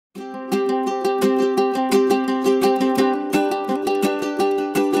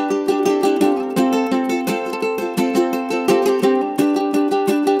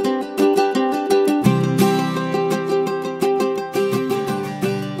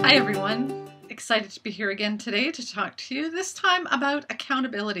Hi everyone, excited to be here again today to talk to you, this time about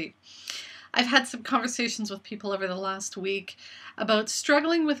accountability. I've had some conversations with people over the last week about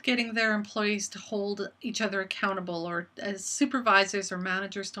struggling with getting their employees to hold each other accountable, or as supervisors or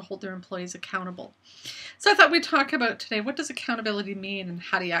managers to hold their employees accountable. So I thought we'd talk about today, what does accountability mean and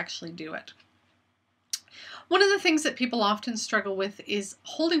how do you actually do it? One of the things that people often struggle with is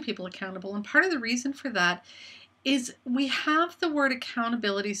holding people accountable, and part of the reason for that is we have the word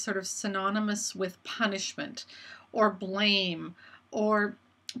accountability sort of synonymous with punishment or blame or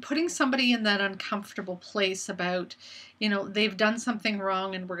putting somebody in that uncomfortable place about, they've done something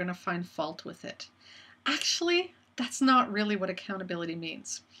wrong and we're going to find fault with it. Actually, that's not really what accountability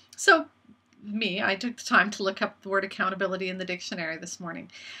means. So I took the time to look up the word accountability in the dictionary this morning.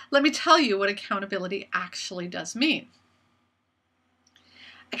 Let me tell you what accountability actually does mean.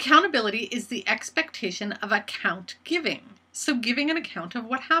 Accountability is the expectation of account giving. So giving an account of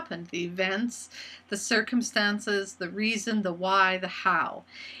what happened, the events, the circumstances, the reason, the why, the how.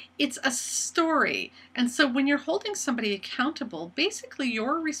 It's a story. And so when you're holding somebody accountable, basically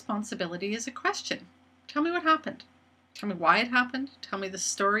your responsibility is a question. Tell me what happened. Tell me why it happened. Tell me the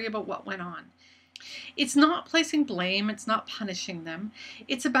story about what went on. It's not placing blame. It's not punishing them.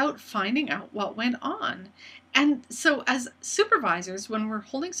 It's about finding out what went on. And so as supervisors, when we're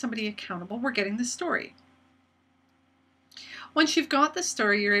holding somebody accountable, we're getting the story. Once you've got the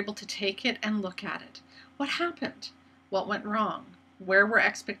story, you're able to take it and look at it. What happened? What went wrong? Where were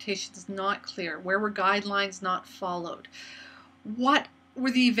expectations not clear? Where were guidelines not followed? What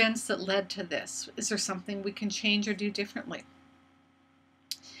were the events that led to this? Is there something we can change or do differently?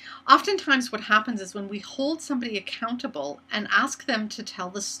 Oftentimes what happens is when we hold somebody accountable and ask them to tell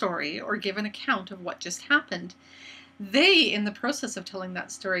the story or give an account of what just happened, they, in the process of telling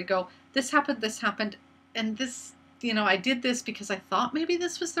that story, go, this happened, and this, I did this because I thought maybe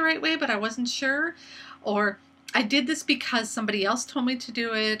this was the right way, but I wasn't sure, or I did this because somebody else told me to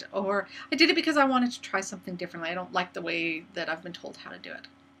do it, or I did it because I wanted to try something differently. I don't like the way that I've been told how to do it.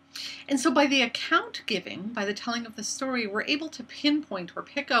 And so by the account giving, by the telling of the story, we're able to pinpoint or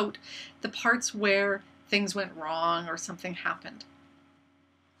pick out the parts where things went wrong or something happened.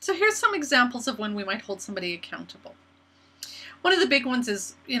 So here's some examples of when we might hold somebody accountable. One of the big ones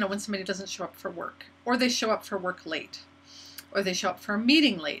is, when somebody doesn't show up for work, or they show up for work late, or they show up for a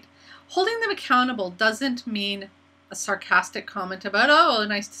meeting late. Holding them accountable doesn't mean a sarcastic comment about, oh,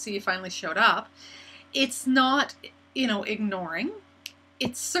 nice to see you finally showed up. It's not, ignoring.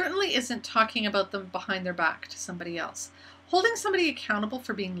 It certainly isn't talking about them behind their back to somebody else. Holding somebody accountable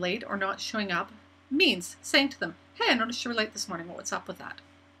for being late or not showing up means saying to them, hey, I noticed you were late this morning. What's up with that?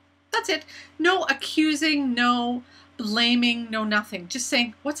 That's it. No accusing, no blaming, no nothing. Just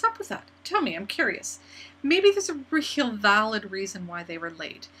saying, what's up with that? Tell me, I'm curious. Maybe there's a real valid reason why they were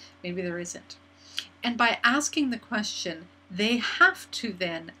late. Maybe there isn't. And by asking the question, they have to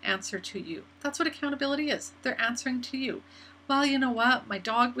then answer to you. That's what accountability is. They're answering to you. Well, you know what? My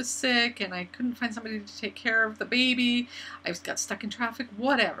dog was sick and I couldn't find somebody to take care of the baby. I got stuck in traffic,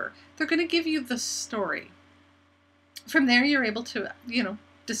 whatever. They're going to give you the story. From there, you're able to,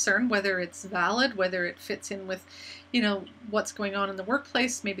 discern whether it's valid, whether it fits in with, what's going on in the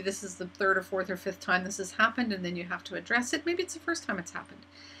workplace. Maybe this is the third or fourth or fifth time this has happened and then you have to address it. Maybe it's the first time it's happened.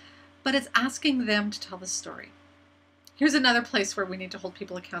 But it's asking them to tell the story. Here's another place where we need to hold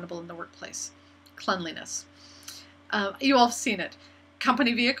people accountable in the workplace. Cleanliness. You all have seen it.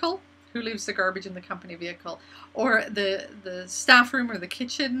 Company vehicle, who leaves the garbage in the company vehicle? Or the staff room or the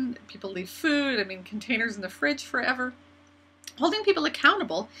kitchen, people leave food, containers in the fridge forever. Holding people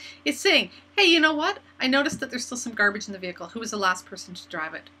accountable is saying, hey, you know what? I noticed that there's still some garbage in the vehicle. Who was the last person to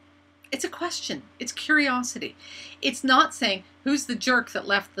drive it? It's a question. It's curiosity. It's not saying, who's the jerk that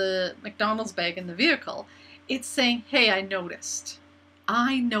left the McDonald's bag in the vehicle? It's saying, hey, I noticed.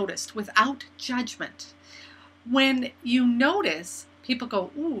 I noticed without judgment. When you notice, people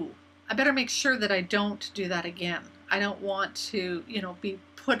go, ooh, I better make sure that I don't do that again. I don't want to, be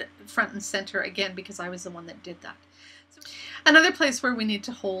put front and center again because I was the one that did that. So another place where we need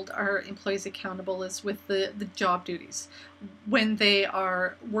to hold our employees accountable is with the job duties. When they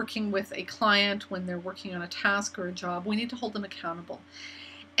are working with a client, when they're working on a task or a job, we need to hold them accountable.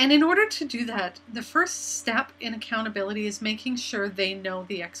 And in order to do that, the first step in accountability is making sure they know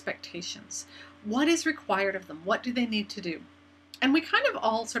the expectations. What is required of them? What do they need to do? And we kind of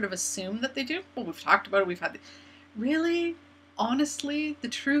all sort of assume that they do. Well, we've talked about it. Really, honestly, the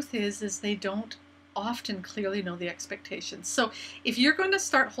truth is they don't often clearly know the expectations. So if you're going to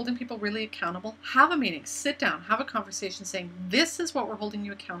start holding people really accountable, have a meeting, sit down, have a conversation saying, this is what we're holding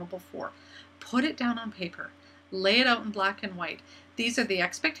you accountable for. Put it down on paper. Lay it out in black and white. These are the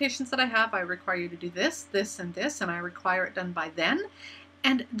expectations that I have. I require you to do this, this, and this, and I require it done by then.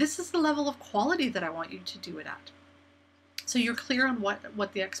 And this is the level of quality that I want you to do it at. So you're clear on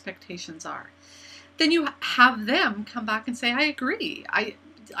what the expectations are. Then you have them come back and say, I agree. I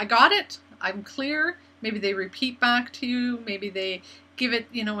got it. I'm clear. Maybe they repeat back to you. Maybe they give it,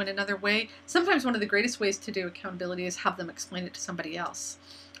 in another way. Sometimes one of the greatest ways to do accountability is have them explain it to somebody else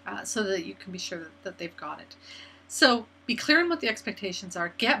so that you can be sure that they've got it. So be clear on what the expectations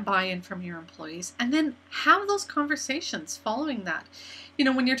are, get buy-in from your employees, and then have those conversations following that.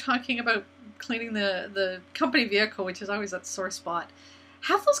 When you're talking about cleaning the company vehicle, which is always that sore spot,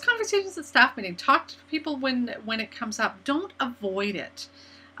 have those conversations at staff meeting. Talk to people when it comes up. Don't avoid it.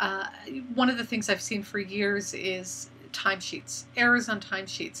 One of the things I've seen for years is timesheets, errors on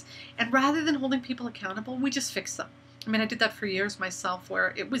timesheets. And rather than holding people accountable, we just fix them. I did that for years myself,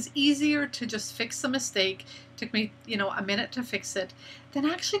 where it was easier to just fix the mistake. It took me, a minute to fix it, than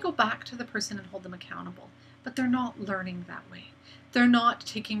actually go back to the person and hold them accountable. But they're not learning that way. They're not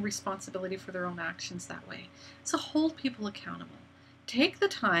taking responsibility for their own actions that way. So hold people accountable. Take the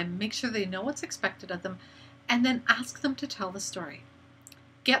time, make sure they know what's expected of them, and then ask them to tell the story.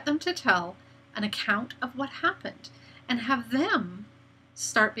 Get them to tell an account of what happened, and have them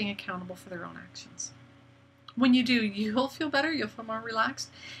start being accountable for their own actions. When you do, you'll feel better, you'll feel more relaxed,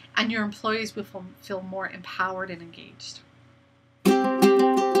 and your employees will feel more empowered and engaged.